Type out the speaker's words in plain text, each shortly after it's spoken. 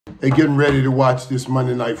Hey, getting ready to watch this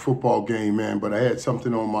Monday night football game, man, but I had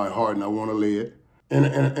something on my heart and I want to lay it.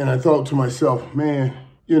 And I thought to myself, man,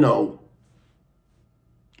 because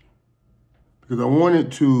I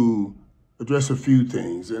wanted to address a few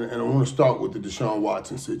things, and I want to start with the Deshaun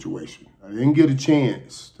Watson situation. I didn't get a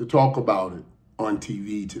chance to talk about it on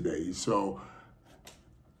TV today, so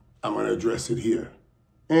I'm going to address it here.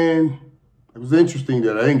 And it was interesting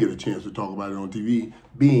that I didn't get a chance to talk about it on TV,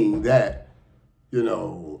 being that,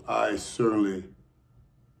 I certainly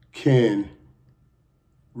can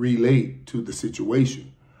relate to the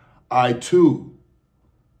situation. I, too,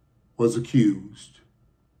 was accused.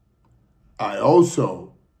 I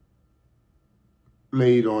also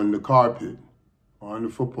laid on the carpet on the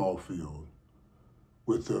football field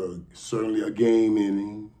with certainly a game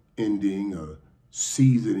ending, a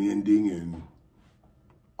season ending, and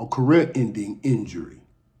a career-ending injury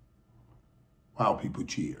while people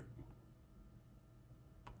cheered.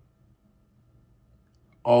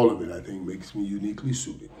 All of it, I think, makes me uniquely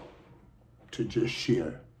suited to just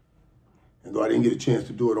share. And though I didn't get a chance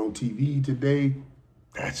to do it on TV today,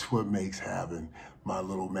 that's what makes having my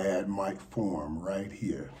little Mad Mike forum right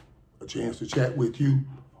here a chance to chat with you,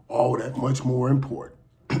 all that much more important.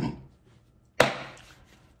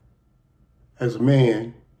 As a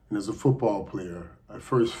man and as a football player, I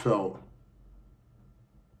first felt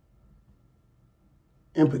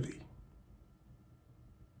empathy.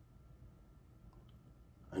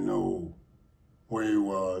 I know where he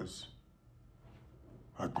was.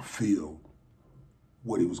 I could feel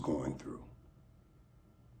what he was going through.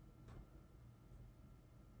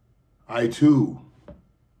 I, too,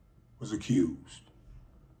 was accused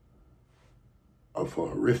of a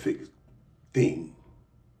horrific thing.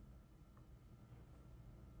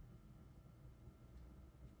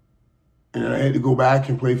 And then I had to go back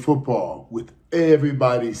and play football with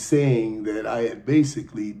everybody saying that I had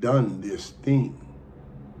basically done this thing.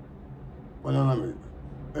 Well,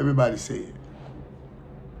 everybody said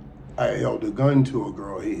I held a gun to a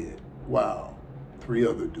girl's head while 3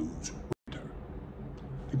 other dudes raped her.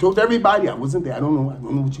 They told everybody I wasn't there. I don't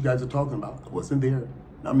know what you guys are talking about. I wasn't there.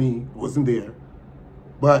 I wasn't there.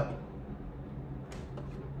 But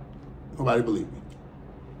nobody believed me.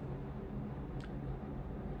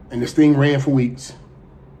 And this thing ran for weeks.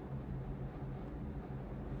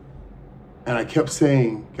 And I kept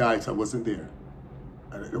saying, guys, I wasn't there.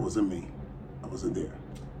 It wasn't me. I wasn't there.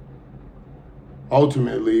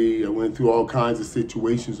 Ultimately, I went through all kinds of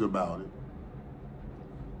situations about it.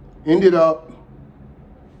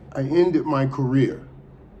 I ended my career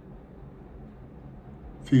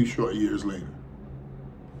a few short years later,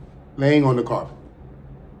 laying on the carpet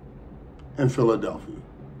in Philadelphia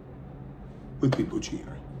with people cheering.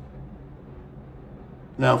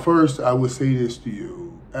 Now, first, I would say this to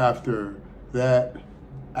you. After that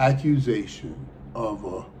accusation of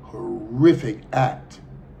a horrific act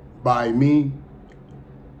by me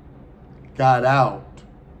got out,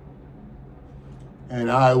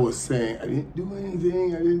 and I was saying, I didn't do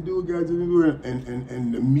anything, I didn't do it, guys, I didn't do it,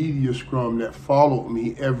 and the media scrum that followed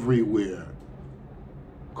me everywhere,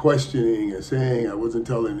 questioning and saying I wasn't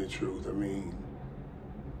telling the truth.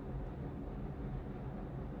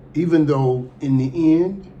 Even though in the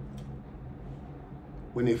end,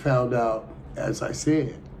 when they found out, as I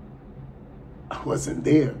said, I wasn't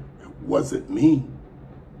there, it wasn't me.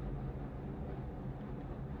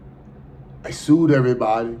 I sued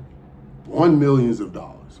everybody, won millions of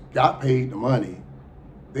dollars, got paid the money.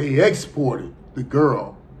 They exported the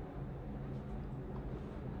girl,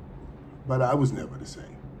 but I was never the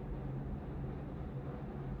same.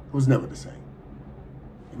 I was never the same.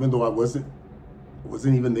 Even though I wasn't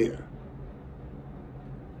even there.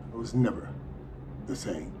 I was never the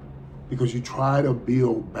same. Because you try to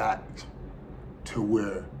build back to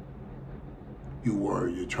where you were.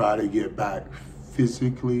 You try to get back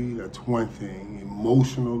physically, that's one thing.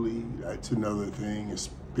 Emotionally, that's another thing. And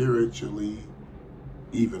spiritually,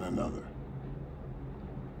 even another.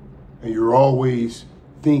 And you're always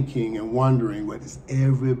thinking and wondering what is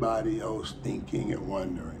everybody else thinking and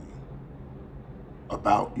wondering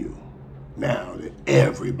about you. Now that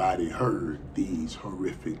everybody heard these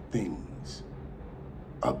horrific things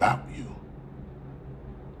about you.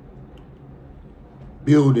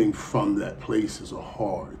 Building from that place is a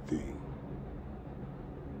hard thing.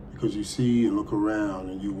 Because you see and look around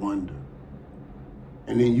and you wonder.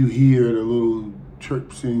 And then you hear the little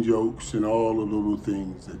trips and jokes and all the little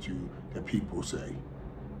things that people say.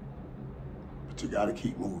 But you gotta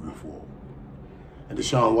keep moving forward. And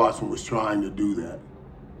Deshaun Watson was trying to do that.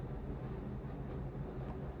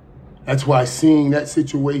 That's why seeing that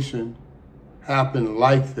situation happen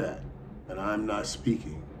like that, and I'm not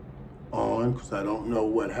speaking on because I don't know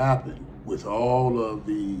what happened with all of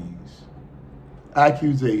these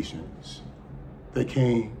accusations that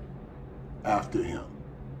came after him.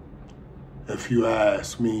 If you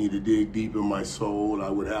ask me to dig deep in my soul, I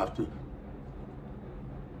would have to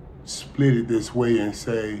split it this way and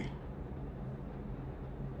say,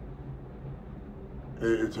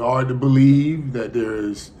 it's hard to believe that there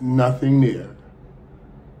is nothing there.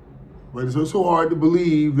 But it's also hard to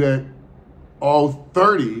believe that all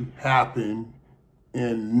 30 happened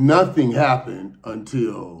and nothing happened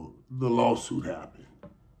until the lawsuit happened.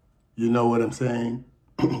 You know what I'm saying?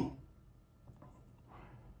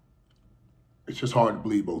 It's just hard to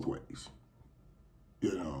believe both ways.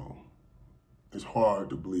 You know, it's hard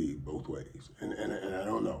to believe both ways. And I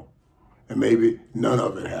don't know. And maybe none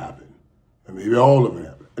of it happened. And maybe all of it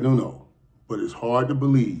happened. I don't know. But it's hard to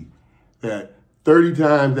believe that 30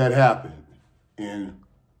 times that happened. And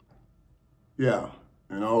yeah,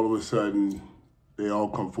 and all of a sudden, they all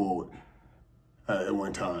come forward at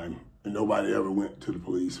one time. And nobody ever went to the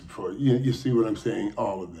police before. You see what I'm saying?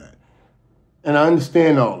 All of that. And I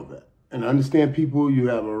understand all of that. And I understand people, you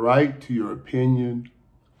have a right to your opinion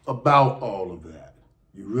about all of that.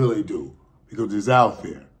 You really do. Because it's out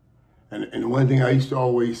there. And one thing I used to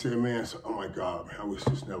always say, man, oh my God, man, I wish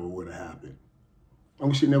this never would have happened. I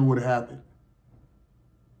wish it never would have happened.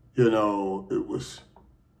 You know, it was,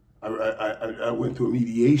 I went through a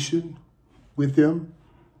mediation with them.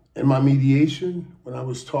 In my mediation, when I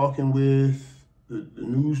was talking with the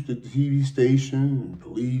news, the TV station, and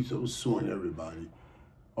police, I was suing everybody,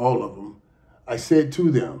 all of them. I said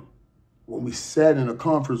to them, when we sat in a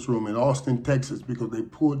conference room in Austin, Texas, because they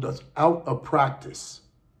pulled us out of practice,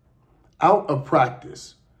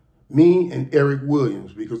 me and Eric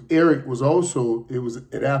Williams, because Eric was also,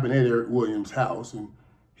 it happened at Eric Williams' house, and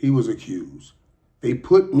he was accused. They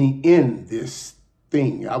put me in this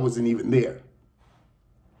thing. I wasn't even there.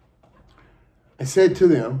 I said to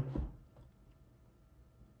them,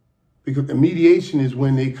 because the mediation is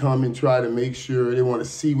when they come and try to make sure, they want to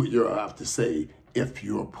see what you have to say if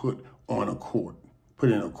you're put on a court,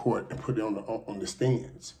 put in a court and put it on the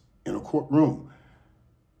stands in a courtroom.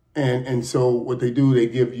 And so what they do, they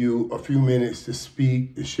give you a few minutes to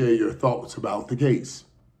speak, to share your thoughts about the case.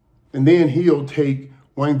 And then he'll take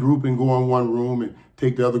one group and go in one room and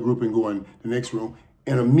take the other group and go in the next room.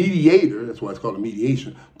 And a mediator, that's why it's called a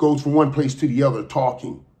mediation, goes from one place to the other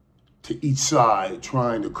talking to each side,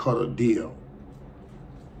 trying to cut a deal.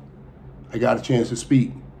 I got a chance to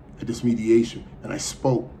speak at this mediation, and I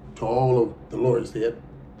spoke to all of the lawyers. They had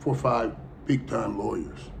 4 or 5 big-time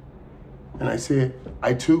lawyers. And I said,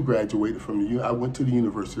 I too graduated from I went to the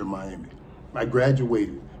University of Miami. I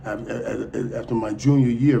graduated after my junior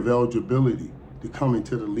year of eligibility to come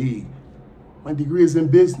into the league. My degree is in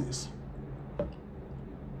business.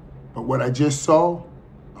 But what I just saw,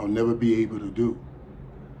 I'll never be able to do.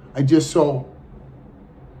 I just saw,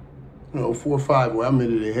 4 or 5, well, how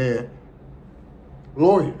many they had,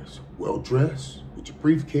 lawyers, well-dressed, with your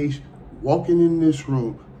briefcase, walking in this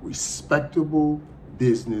room, respectable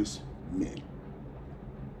business men.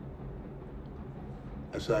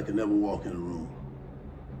 I said, I could never walk in a room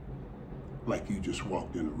like you just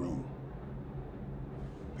walked in a room,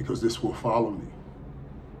 because this will follow me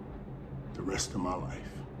the rest of my life.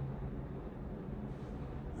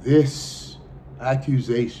 This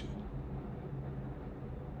accusation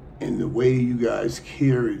and the way you guys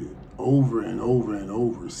carried it over and over and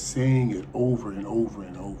over, saying it over and over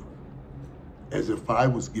and over, as if I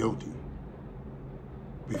was guilty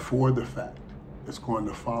before the fact, it's going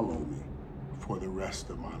to follow me for the rest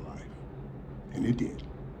of my life. And it did.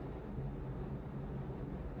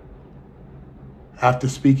 After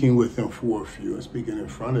speaking with them for a few and speaking in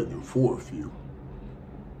front of them for a few,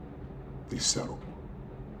 they settled.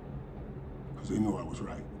 Because they knew I was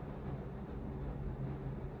right.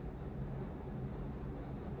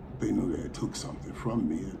 They knew they had took something from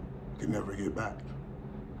me that could never get back.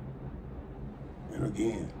 And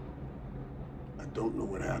again, I don't know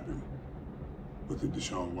what happened with the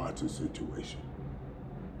Deshaun Watson situation.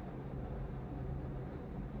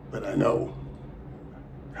 But I know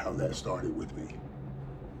how that started with me.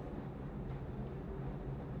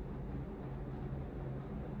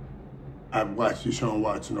 I've watched Deshaun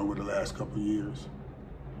Watson over the last couple of years,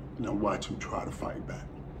 and I watch him try to fight back.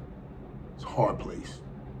 It's a hard place.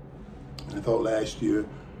 And I thought last year,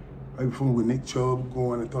 right before with Nick Chubb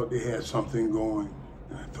going, I thought they had something going.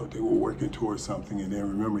 And I thought they were working towards something. And then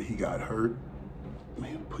remember, he got hurt.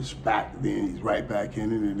 Man, pushed back, then he's right back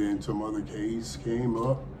in it. And then some other case came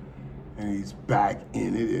up, and he's back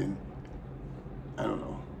in it. And I don't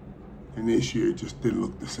know. And this year, it just didn't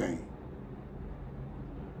look the same.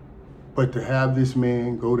 But to have this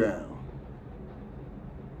man go down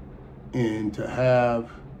and to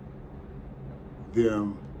have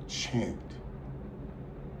them chant,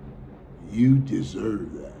 you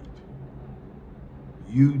deserve that.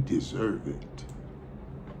 You deserve it.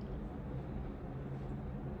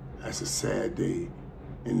 That's a sad day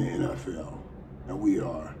in the NFL, and we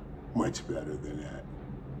are much better than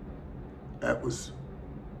that. It was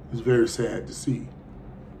very sad to see.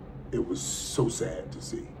 It was so sad to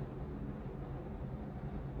see.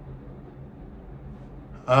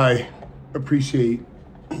 I appreciate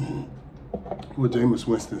what Jameis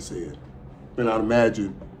Winston said. And I'd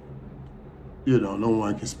imagine, no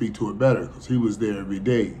one can speak to it better because he was there every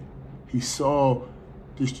day. He saw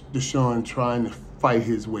Deshaun trying to fight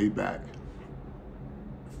his way back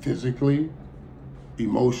physically,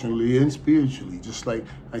 emotionally, and spiritually, just like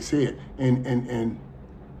I said. And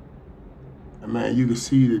man, you could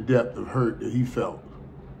see the depth of hurt that he felt.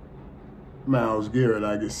 Myles Garrett,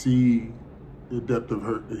 I could see the depth of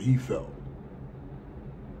hurt that he felt.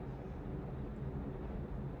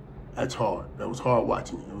 That's hard. That was hard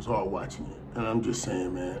watching it. It was hard watching it. And I'm just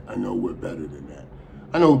saying, man, I know we're better than that.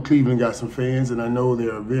 I know Cleveland got some fans, and I know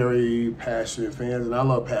they're very passionate fans, and I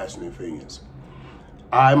love passionate fans.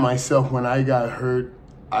 I myself, when I got hurt,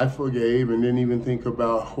 I forgave and didn't even think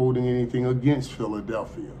about holding anything against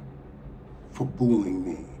Philadelphia for booing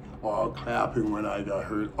me or clapping when I got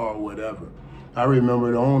hurt or whatever. I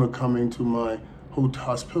remember the owner coming to my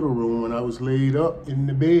hospital room when I was laid up in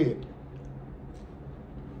the bed,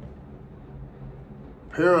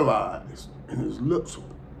 paralyzed, and his lips were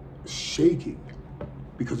shaking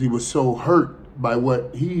because he was so hurt by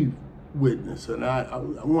what he witnessed. And I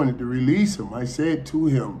wanted to release him. I said to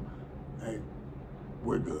him, hey,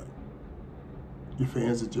 we're good. Your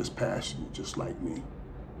fans are just passionate, just like me.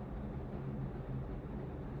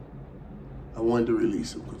 I wanted to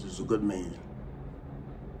release him because he's a good man.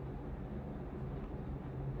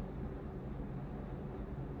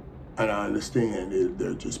 And I understand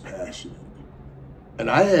they're just passionate. And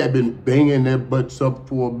I had been banging their butts up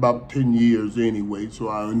for about 10 years anyway, so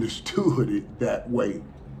I understood it that way.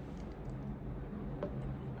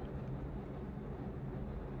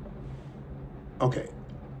 Okay,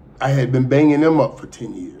 I had been banging them up for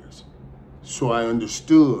 10 years, so I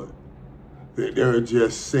understood that they're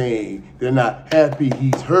just saying, they're not happy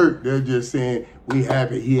he's hurt, they're just saying, we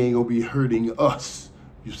happy he ain't gonna be hurting us.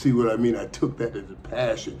 You see what I mean? I took that as a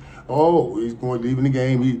passion. Oh, he's going to leave in the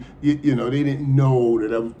game. They didn't know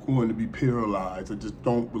that I was going to be paralyzed. I just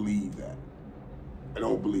don't believe that. I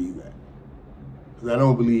don't believe that. Because I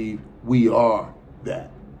don't believe we are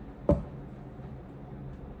that.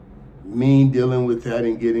 Me dealing with that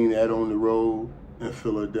and getting that on the road in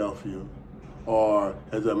Philadelphia, or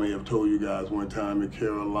as I may have told you guys one time in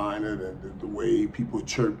Carolina, the way people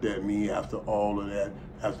chirped at me after all of that,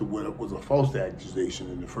 after what was a false accusation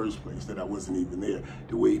in the first place, that I wasn't even there.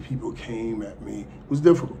 The way people came at me was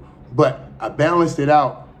difficult. But I balanced it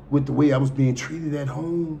out with the way I was being treated at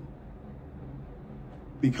home.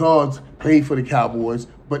 Because I played for the Cowboys,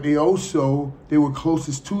 but they were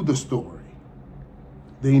closest to the story.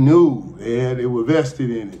 They knew, they were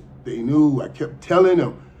vested in it. They knew, I kept telling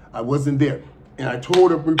them I wasn't there. And I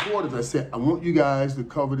told the reporters, I said, I want you guys to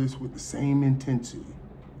cover this with the same intensity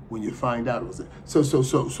when you find out it was there. So,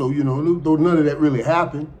 though none of that really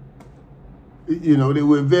happened, they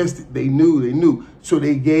were invested, they knew. So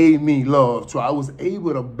they gave me love. So I was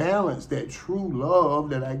able to balance that true love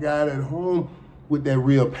that I got at home with that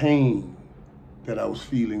real pain that I was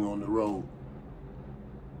feeling on the road.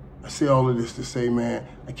 I say all of this to say, man,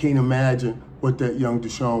 I can't imagine what that young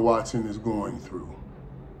Deshaun Watson is going through.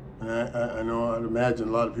 And I know, I'd imagine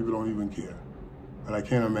a lot of people don't even care, but I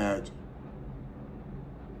can't imagine.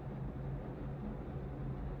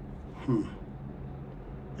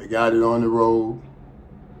 They got it on the road,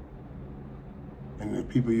 and the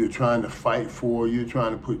people you're trying to fight for, you're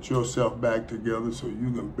trying to put yourself back together so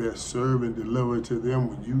you can best serve and deliver to them.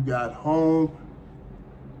 When you got home,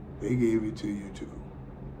 they gave it to you too.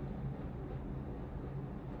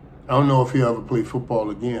 I don't know if he'll ever play football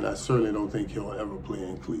again. I certainly don't think he'll ever play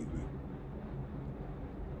in Cleveland.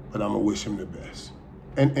 But I'm going to wish him the best.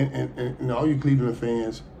 And all you Cleveland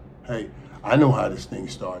fans, hey, I know how this thing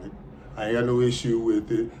started. I ain't got no issue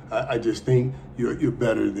with it. I just think you're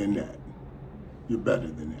better than that. You're better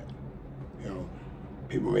than that.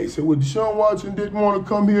 People may say, well, Deshaun Watson didn't want to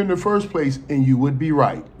come here in the first place, and you would be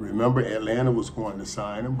right. Remember, Atlanta was going to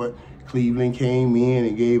sign him, but Cleveland came in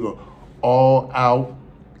and gave an all-out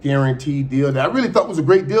guaranteed deal that I really thought was a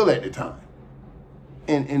great deal at the time.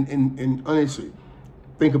 And honestly,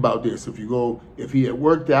 think about this. If he had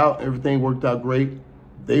worked out, everything worked out great,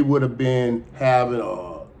 they would have been having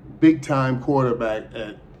a big-time quarterback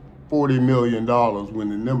at $40 million when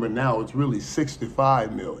the number now is really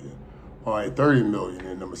 $65 million. All right, $30 million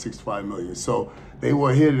and number $65 million. So they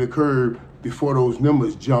were ahead of the curve before those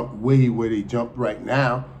numbers jumped way where they jumped right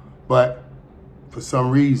now. But for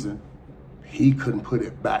some reason, he couldn't put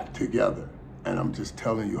it back together. And I'm just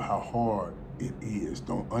telling you how hard it is.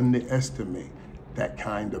 Don't underestimate that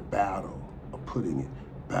kind of battle of putting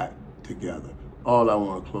it back together. All I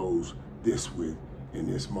want to close this with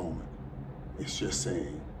in this moment is just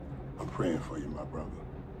saying, I'm praying for you, my brother.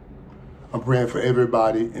 I'm praying for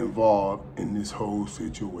everybody involved in this whole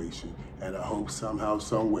situation. And I hope somehow,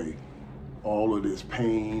 some way, all of this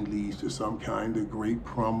pain leads to some kind of great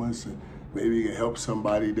promise, and maybe you can help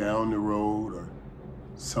somebody down the road or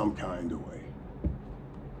some kind of way.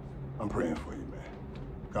 I'm praying for you, man.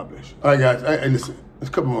 God bless you. All right, guys. Hey, listen, there's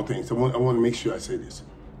a couple more things. I want to make sure I say this.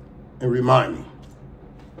 And remind me,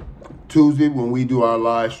 Tuesday when we do our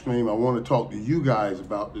live stream, I want to talk to you guys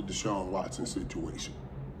about the Deshaun Watson situation.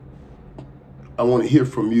 I want to hear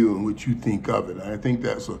from you and what you think of it. I think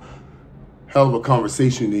that's a hell of a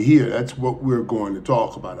conversation to hear. That's what we're going to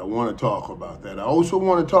talk about. I want to talk about that. I also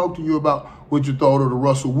want to talk to you about what you thought of the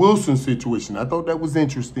Russell Wilson situation. I thought that was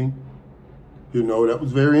interesting. You know, that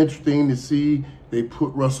was very interesting to see they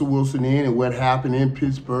put Russell Wilson in and what happened in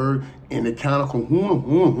Pittsburgh and the kind of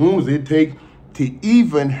kahuna it take to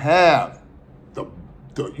even have the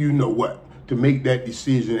you know what, to make that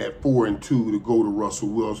decision at 4-2 to go to Russell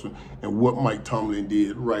Wilson, and what Mike Tomlin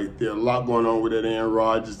did right there. A lot going on with that Aaron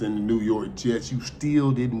Rodgers and the New York Jets. You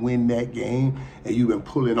still didn't win that game, and you've been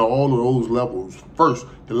pulling all of those levels. First,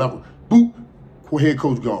 the level, boop, head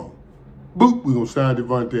coach gone. Boop, we're going to sign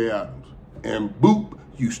Devontae Adams. And boop,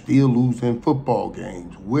 you still losing football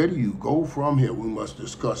games. Where do you go from here? We must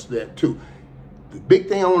discuss that too. The big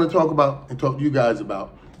thing I want to talk about and talk to you guys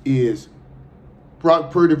about is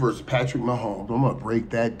Brock Purdy versus Patrick Mahomes. I'm going to break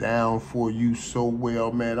that down for you so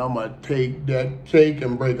well, man. I'm going to take that cake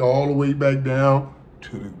and break all the way back down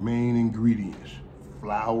to the main ingredients,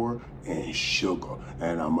 flour and sugar.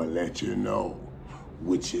 And I'm going to let you know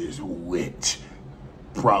which is which.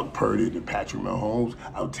 Brock Purdy to Patrick Mahomes.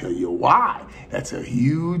 I'll tell you why. That's a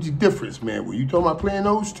huge difference, man. When you talking about playing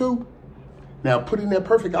those two, now putting that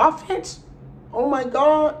perfect offense, oh my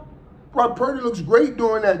God. Brock Purdy looks great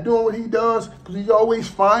doing that, doing what he does, because he's always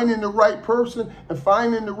finding the right person and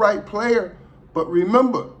finding the right player. But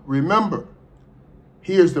remember,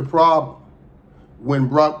 here's the problem. When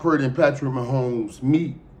Brock Purdy and Patrick Mahomes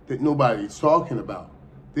meet, that nobody's talking about,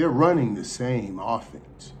 they're running the same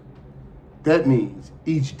offense. That means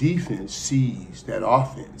each defense sees that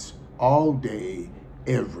offense all day,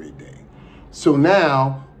 every day. So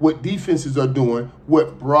now what defenses are doing,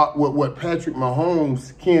 what Patrick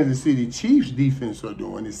Mahomes' Kansas City Chiefs defense are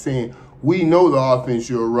doing is saying, we know the offense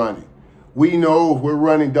you're running. We know if we're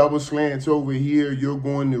running double slants over here, you're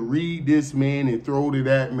going to read this man and throw to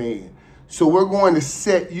that man. So we're going to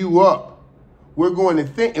set you up. We're going to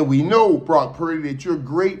think, and we know, Brock Purdy, that you're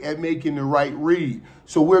great at making the right read.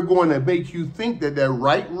 So we're going to make you think that that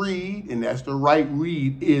right read, and that's the right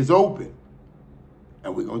read, is open.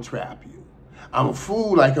 And we're going to trap you. I'm a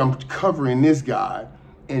fool like I'm covering this guy,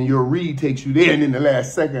 and your read takes you there, and in the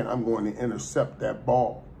last second, I'm going to intercept that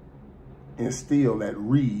ball and steal that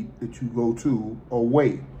read that you go to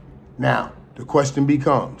away. Now, the question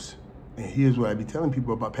becomes, and here's what I be telling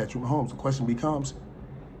people about Patrick Mahomes, the question becomes,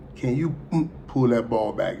 can you pull that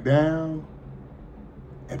ball back down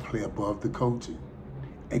and play above the coaching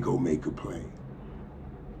and go make a play?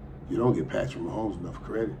 You don't give Patrick Mahomes enough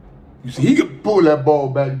credit. You see, he can pull that ball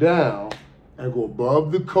back down and go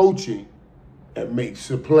above the coaching and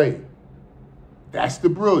makes a play. That's the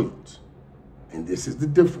brilliance. And this is the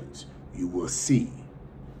difference. You will see.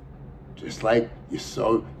 Just like you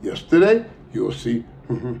saw yesterday, you'll see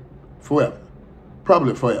forever.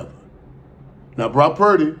 Probably forever. Now, Brock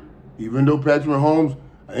Purdy, even though Patrick Mahomes,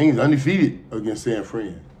 I think he's undefeated against San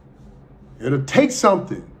Fran, it'll take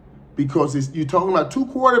something, because you're talking about two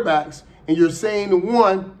quarterbacks and you're saying to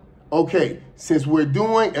one, okay, since we're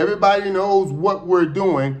doing, everybody knows what we're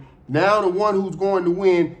doing, now the one who's going to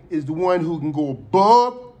win is the one who can go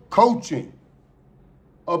above coaching.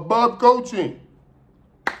 Above coaching.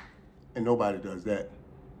 And nobody does that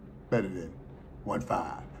better than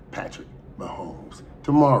 1-5 Patrick Mahomes.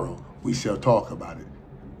 Tomorrow, we shall talk about it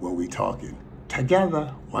when we talking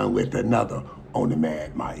together, one with another, on the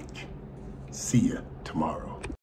Mad Mike. See ya tomorrow.